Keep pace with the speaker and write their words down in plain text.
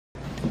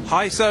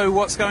Hi, so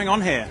what's going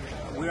on here?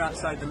 We're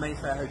outside the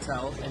Mayfair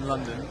Hotel in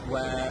London,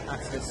 where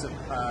activists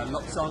have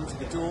locked on to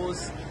the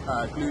doors,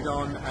 glued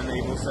on, and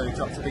they've also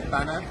dropped a big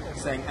banner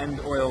saying "End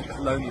Oil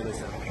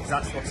Colonialism." So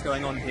that's what's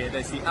going on here.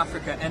 There's the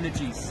Africa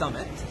Energy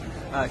Summit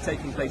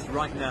taking place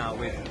right now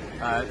with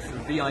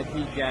some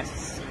VIP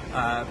guests,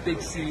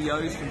 big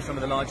CEOs from some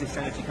of the largest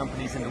energy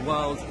companies in the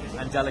world,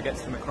 and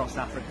delegates from across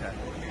Africa.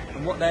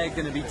 And what they're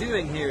going to be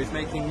doing here is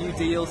making new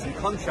deals and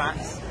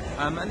contracts.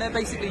 And they're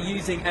basically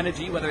using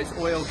energy, whether it's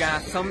oil,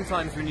 gas,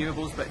 sometimes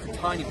renewables, but it's a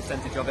tiny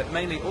percentage of it,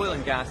 mainly oil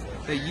and gas.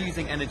 They're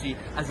using energy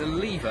as a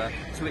lever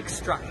to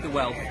extract the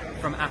wealth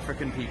from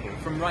African people,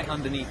 from right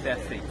underneath their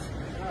feet.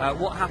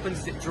 What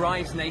happens is it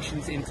drives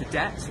nations into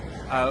debt.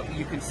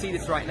 You can see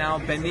this right now.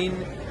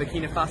 Benin,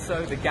 Burkina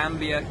Faso, the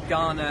Gambia,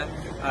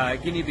 Ghana,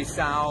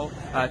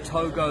 Guinea-Bissau,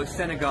 Togo,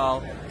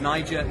 Senegal,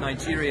 Niger,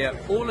 Nigeria,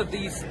 all of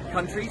these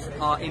countries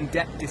are in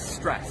debt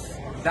distress.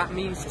 That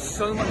means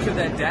so much of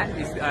their debt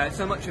is,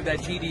 so much of their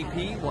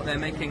GDP, what they're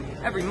making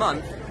every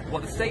month,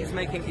 what the state's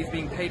making is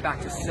being paid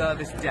back to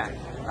service debt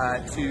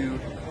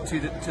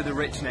to the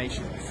rich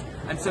nations.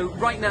 And so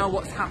right now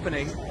what's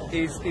happening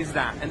is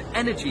that, and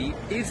energy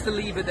is the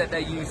lever that they're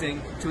using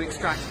to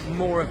extract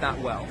more of that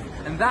wealth.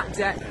 And that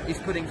debt is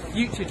putting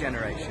future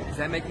generations,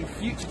 they're making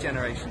future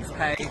generations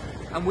pay,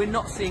 and we're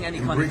not seeing any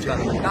kind of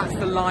development. That's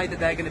the lie that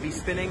they're going to be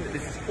spinning, that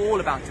this is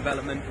all about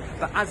development.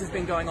 But as has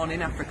been going on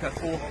in Africa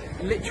for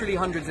literally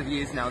hundreds of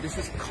years now, this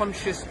is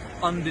conscious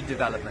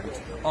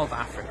underdevelopment of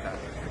Africa.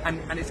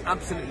 And it's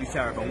absolutely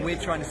terrible. And we're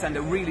trying to send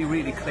a really,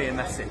 really clear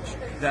message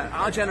that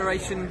our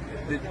generation,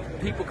 the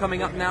people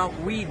coming up now,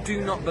 we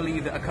do not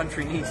believe that a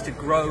country needs to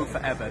grow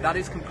forever. That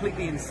is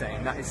completely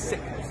insane. That is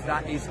sickness.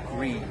 That is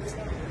greed.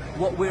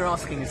 What we're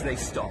asking is they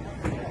stop.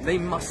 They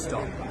must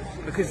stop.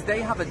 Because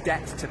they have a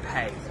debt to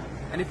pay.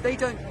 And if they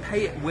don't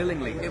pay it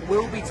willingly, it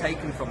will be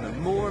taken from them.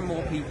 More and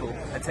more people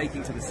are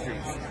taking to the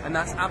streets. And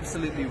that's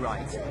absolutely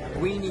right.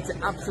 We need to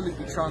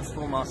absolutely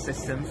transform our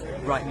systems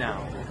right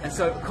now. And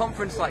so a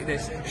conference like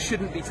this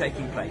shouldn't be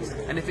taking place.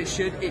 And if it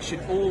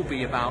should all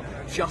be about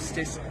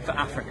justice for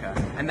Africa.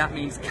 And that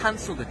means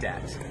cancel the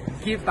debt,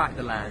 give back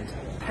the land,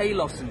 pay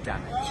loss and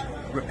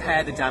damage,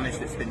 repair the damage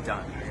that's been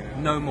done.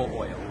 No more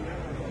oil.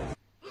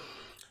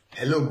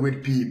 Hello,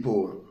 great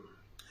people.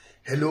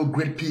 Hello,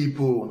 great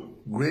people.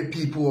 Great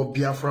people of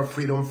Biafra,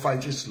 freedom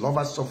fighters,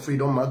 lovers of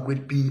freedom, my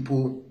great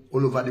people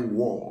all over the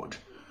world.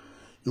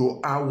 You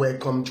are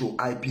welcome to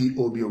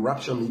Ipob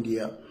Rapture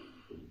Media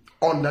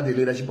under the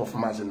leadership of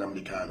Mazi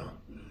Nnamdi Kanu.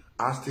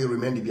 I still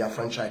remain the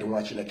Biafran child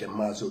watching like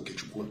Mazi,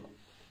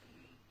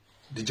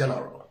 the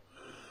general.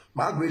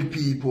 My great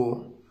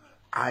people,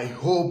 I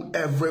hope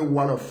every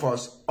one of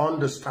us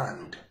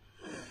understand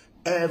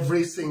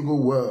every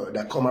single word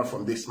that comes out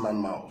from this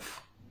man's mouth.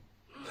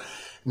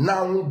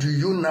 Now, do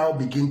you now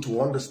begin to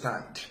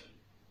understand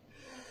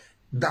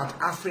that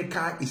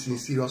Africa is in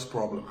serious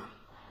problem?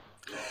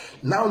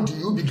 Now, do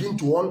you begin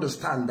to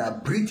understand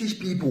that British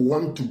people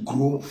want to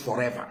grow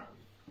forever?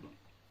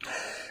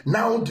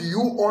 Now, do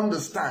you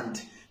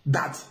understand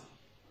that,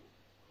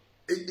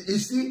 you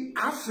see,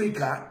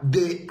 Africa,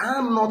 they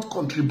are not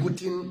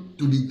contributing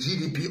to the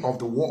GDP of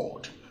the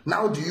world.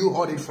 Now, do you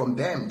heard it from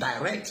them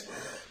direct?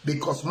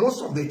 Because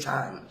most of the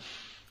time,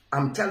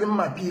 I'm telling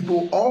my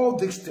people all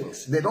these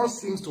things. They don't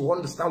seem to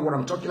understand what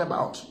I'm talking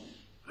about.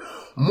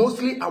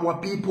 Mostly our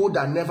people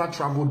that never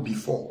traveled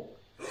before.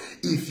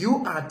 If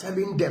you are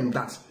telling them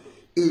that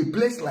a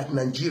place like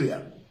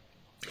Nigeria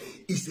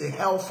is a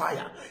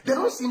hellfire, they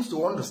don't seem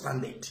to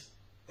understand it.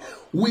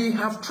 We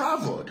have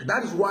traveled.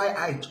 That is why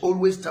I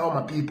always tell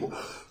my people,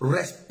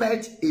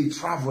 respect a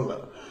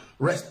traveler.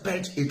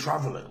 Respect a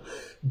traveler.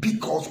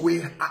 Because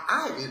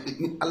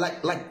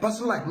like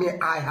person like me,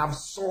 I have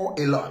saw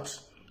a lot.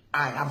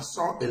 I have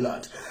saw a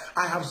lot.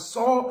 I have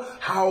saw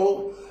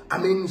how,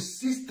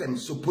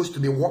 systems supposed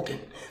to be working.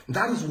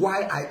 That is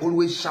why I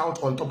always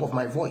shout on top of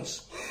my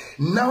voice.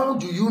 Now,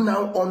 do you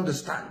now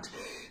understand?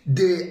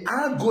 They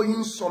are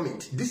going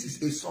summit. This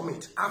is a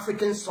summit,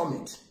 African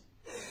summit,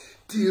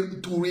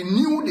 to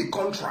renew the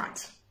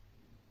contract.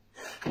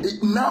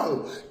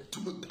 Now,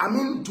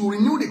 to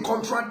renew the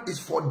contract is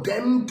for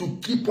them to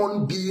keep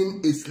on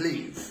being a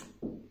slave.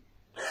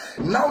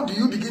 Now, do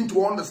you begin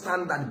to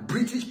understand that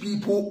British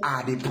people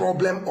are the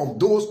problem of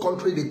those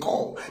countries they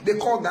call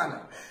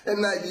Ghana,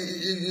 and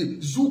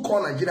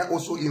Zuko Nigeria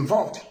also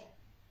involved.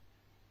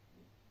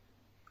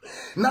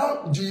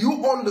 Now, do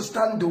you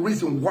understand the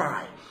reason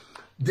why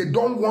they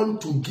don't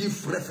want to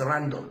give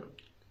referendum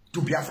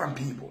to Biafran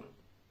people?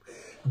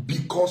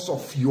 Because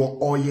of your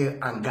oil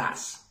and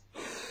gas.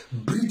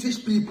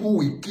 British people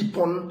will keep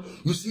on,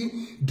 you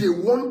see, they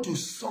want to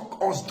suck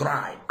us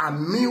dry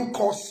and milk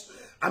us,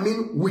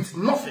 with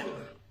nothing.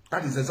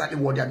 That is exactly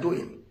what they are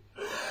doing.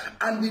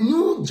 And the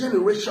new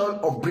generation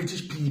of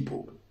British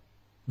people,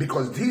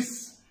 because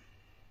this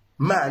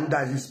man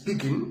that is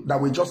speaking,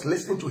 that we just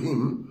listened to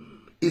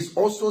him, is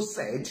also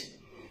said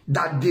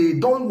that they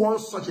don't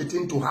want such a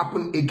thing to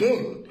happen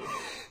again.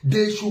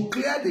 They should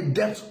clear the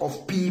debts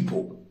of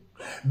people.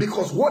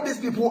 Because what these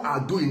people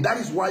are doing, that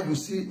is why you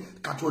see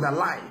Katona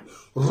line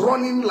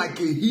running like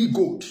a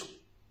he-goat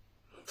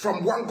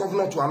from one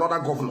governor to another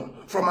governor,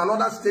 from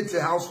another state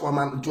house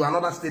to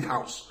another state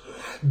house.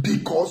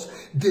 Because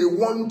they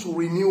want to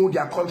renew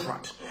their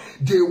contract.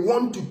 They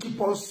want to keep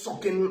on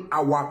sucking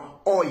our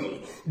oil.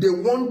 They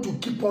want to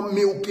keep on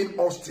milking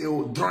us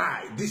till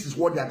dry. This is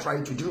what they are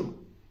trying to do.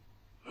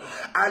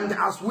 And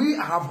as we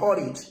have heard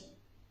it,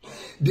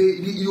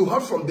 you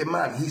heard from the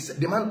man.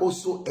 The man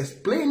also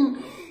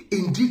explained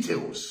in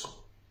details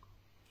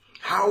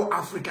how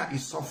Africa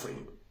is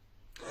suffering.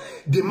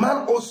 The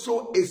man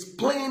also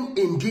explained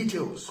in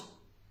details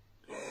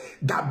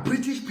that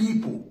British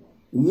people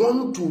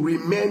want to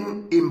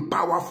remain in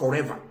power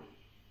forever.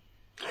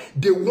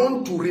 They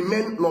want to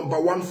remain number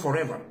one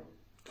forever.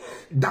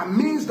 That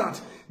means that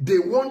they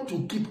want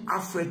to keep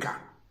Africa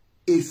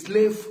a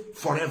slave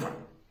forever.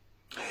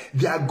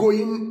 They are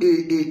going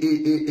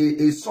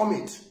a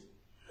summit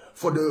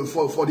for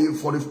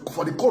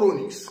the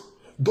colonies,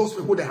 those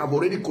people that have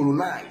already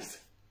colonized.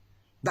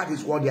 That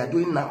is what they are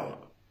doing now.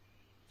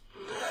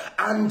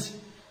 And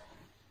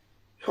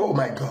oh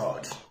my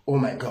God, oh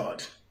my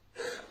God.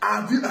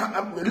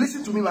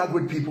 Listen to me, my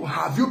good people.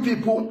 Have you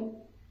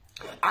people?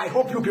 I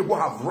hope you people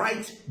have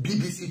right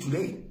BBC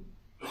today.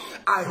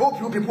 I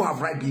hope you people have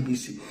right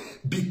BBC,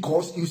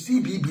 because you see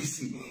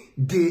BBC,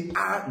 they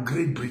are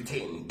Great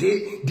Britain.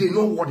 They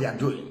know what they are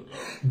doing.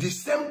 The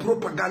same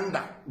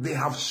propaganda, they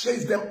have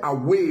chased them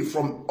away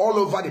from all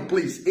over the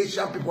place.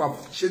 Asian people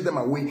have chased them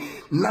away.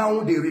 Now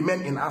they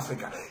remain in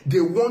Africa.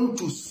 They want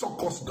to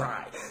suck us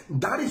dry.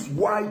 That is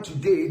why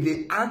today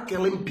they are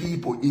killing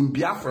people in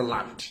Biafra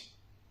land.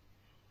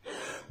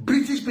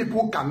 British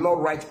people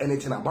cannot write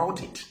anything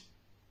about it.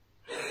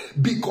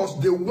 Because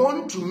they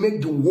want to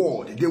make the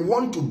world, they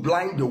want to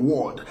blind the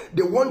world.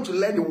 They want to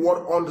let the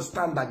world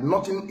understand that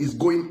nothing is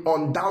going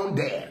on down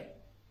there.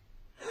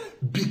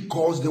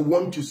 Because they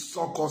want to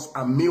suck us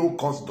and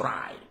milk us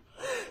dry.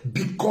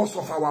 Because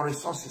of our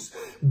resources.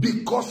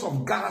 Because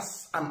of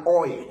gas and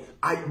oil.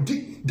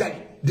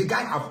 The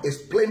guy have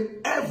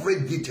explained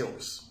every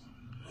details.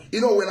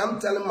 You know, when I'm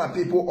telling my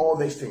people all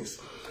these things,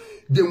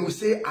 they will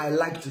say, I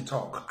like to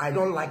talk. I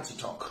don't like to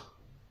talk.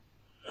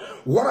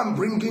 What I'm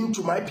bringing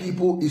to my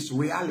people is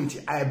reality.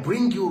 I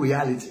bring you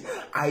reality.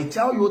 I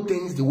tell you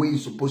things the way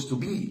it's supposed to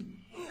be.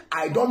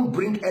 I don't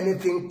bring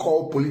anything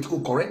called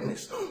political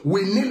correctness.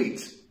 We nail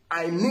it.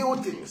 I nail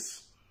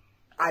things.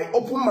 I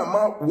open my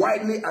mouth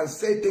widely and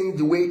say things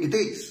the way it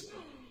is,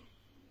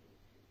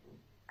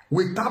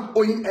 without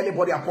owing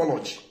anybody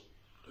apology.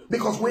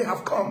 Because we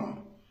have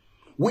come.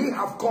 We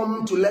have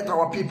come to let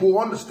our people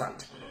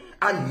understand.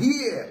 And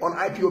here on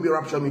Ipob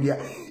Rapture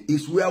Media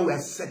is where we are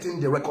setting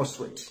the record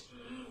straight.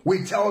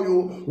 We tell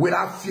you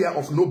without fear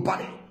of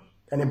nobody,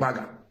 any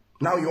bagger.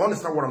 Now you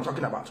understand what I'm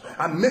talking about.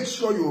 And make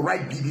sure you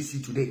write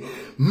BBC today.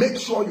 Make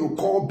sure you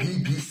call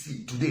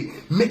BBC today.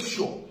 Make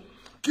sure.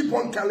 Keep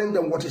on telling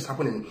them what is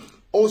happening.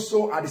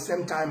 Also, at the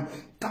same time,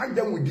 tag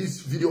them with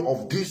this video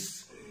of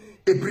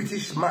a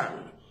British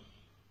man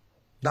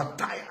that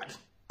tired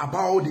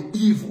about the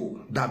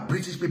evil that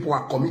British people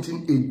are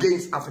committing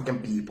against African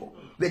people.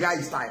 The guy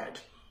is tired.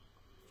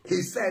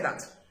 He said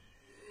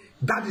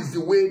that is the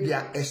way they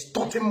are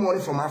extorting money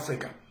from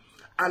Africa.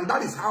 And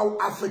that is how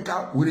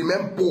Africa will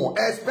remain poor,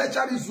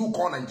 especially zoo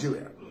called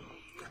Nigeria.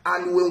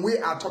 And when we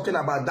are talking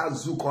about that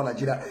zoo called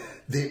Nigeria,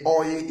 the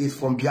oil is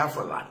from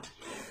Biafra land.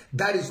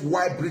 That is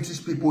why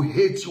British people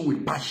hate you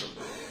with passion.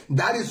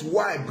 That is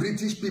why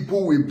British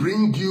people will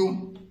bring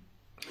you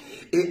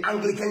an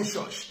Anglican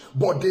church.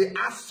 But they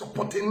are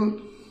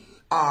supporting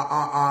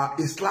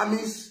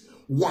Islamists,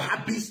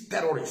 Wahhabis,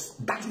 terrorists.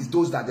 That is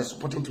those that they're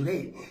supporting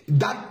today.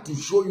 That to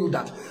show you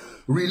that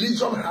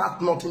religion has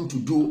nothing to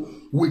do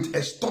with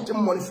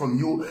extorting money from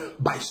you,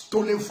 by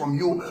stealing from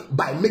you,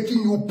 by making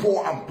you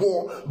poor and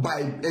poor,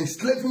 by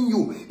enslaving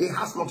you. It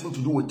has nothing to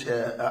do with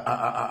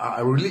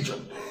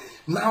religion.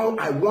 Now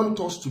I want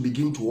us to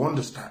begin to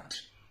understand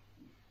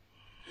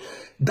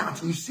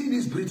that you see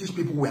these British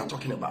people we are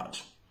talking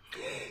about,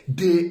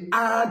 they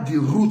are the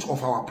root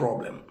of our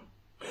problem.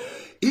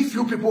 If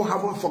you people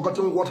haven't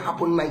forgotten what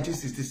happened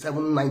 1967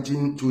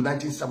 to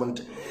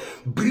 1970,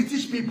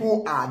 British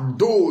people are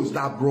those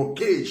that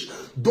blockade,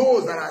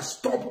 those that have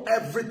stopped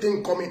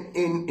everything coming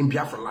in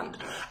Biafra land.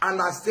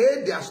 And I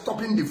say they are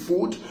stopping the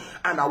food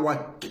and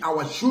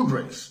our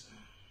children's.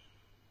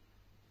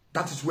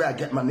 That is where I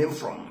get my name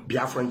from,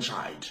 Biafran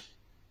child.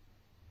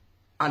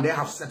 And they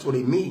have settled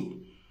in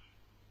me.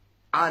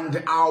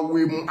 And I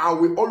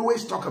will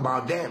always talk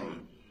about them.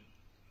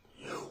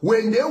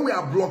 When they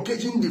were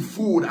blockading the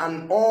food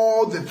and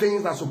all the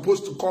things that are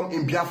supposed to come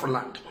in Biafra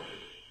land,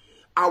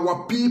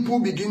 our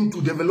people begin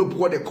to develop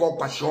what they call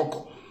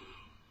kwashoko.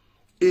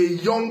 A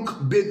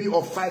young baby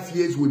of 5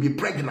 years will be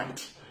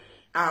pregnant.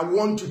 I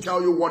want to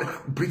tell you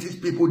what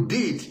British people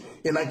did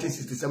in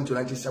 1967 to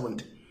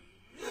 1970.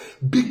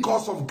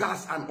 Because of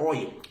gas and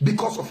oil,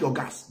 because of your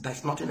gas,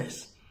 there's nothing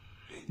else.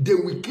 They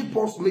will keep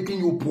us making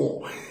you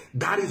poor.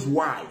 That is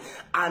why.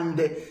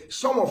 And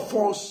some of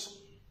us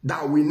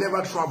that we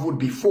never traveled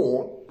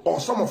before, or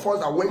some of us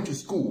that went to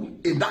school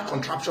in that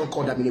contraption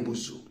called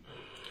Aminibusu.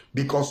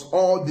 Because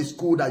all the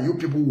school that you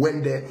people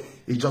went there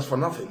is just for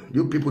nothing.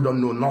 You people don't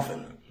know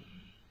nothing.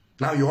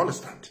 Now you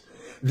understand.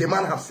 The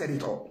man have said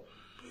it all.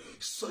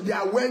 So they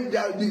are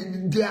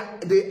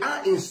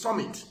in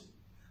summit.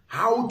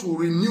 How to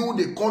renew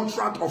the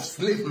contract of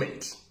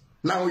slavement.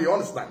 Now you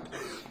understand.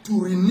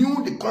 To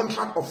renew the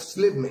contract of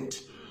slavement.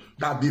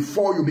 That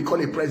before you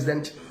become a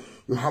president,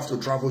 you have to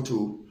travel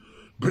to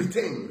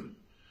Britain.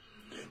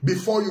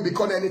 Before you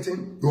become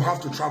anything, you have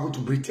to travel to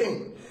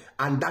Britain.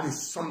 And that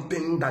is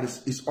something that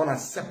is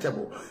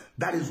unacceptable.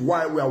 That is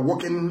why we are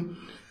working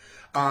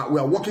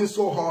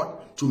so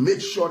hard to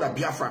make sure that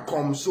Biafra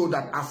comes so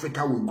that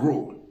Africa will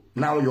grow.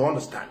 Now you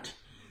understand.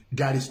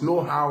 There is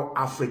no how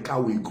Africa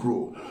will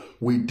grow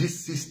with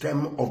this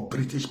system of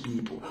British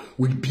people,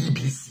 with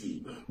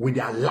BBC, with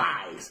their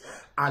lies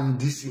and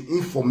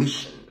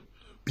disinformation.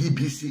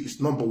 BBC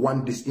is number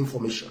one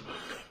disinformation.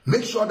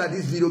 Make sure that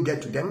this video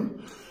gets to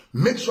them.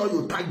 Make sure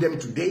you tag them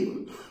today.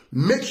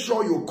 Make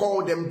sure you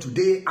call them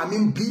today. I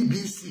mean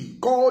BBC.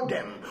 Call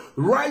them.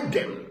 Write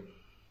them.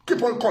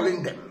 Keep on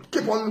calling them.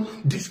 Keep on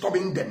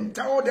disturbing them.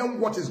 Tell them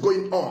what is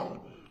going on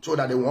so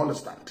that they will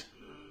understand.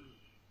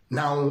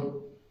 Now,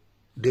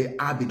 they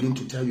are beginning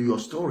to tell you your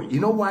story.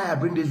 You know why I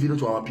bring this video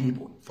to our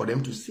people? For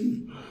them to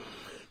see.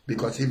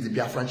 Because if the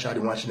Biafran child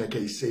in Washineke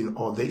is saying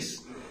all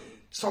this,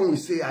 some will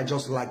say, I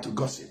just like to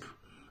gossip.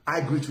 I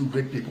greet you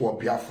great people of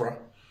Biafra.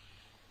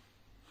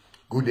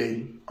 Good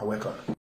day and welcome.